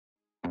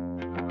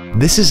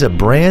This is a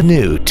brand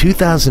new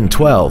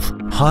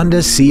 2012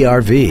 Honda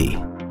CR-V.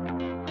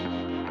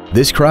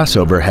 This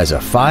crossover has a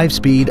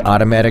 5-speed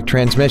automatic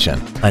transmission,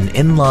 an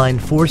inline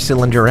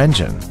 4-cylinder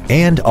engine,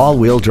 and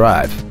all-wheel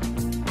drive.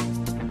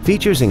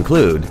 Features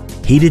include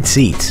heated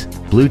seats,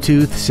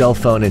 Bluetooth cell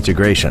phone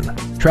integration,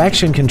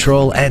 traction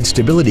control and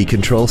stability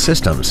control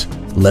systems,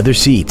 leather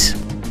seats,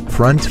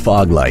 front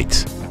fog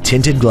lights,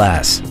 tinted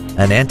glass,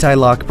 an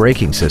anti-lock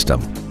braking system,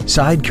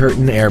 side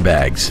curtain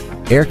airbags,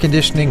 air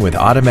conditioning with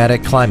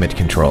automatic climate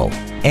control,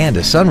 and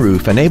a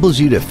sunroof enables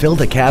you to fill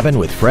the cabin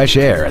with fresh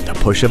air at the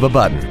push of a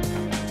button.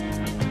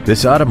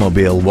 This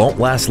automobile won't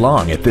last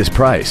long at this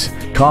price.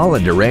 Call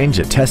and arrange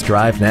a test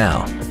drive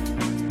now.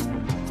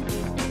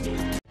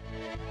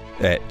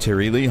 At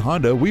Terry Lee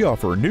Honda, we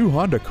offer new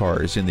Honda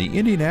cars in the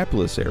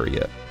Indianapolis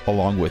area,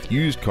 along with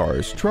used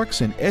cars,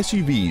 trucks, and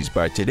SUVs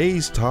by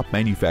today's top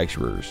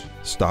manufacturers.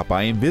 Stop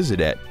by and visit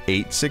at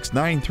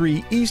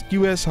 8693 East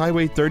US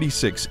Highway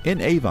 36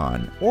 in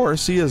Avon, or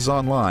see us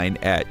online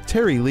at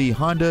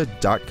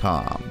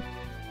terryleehonda.com.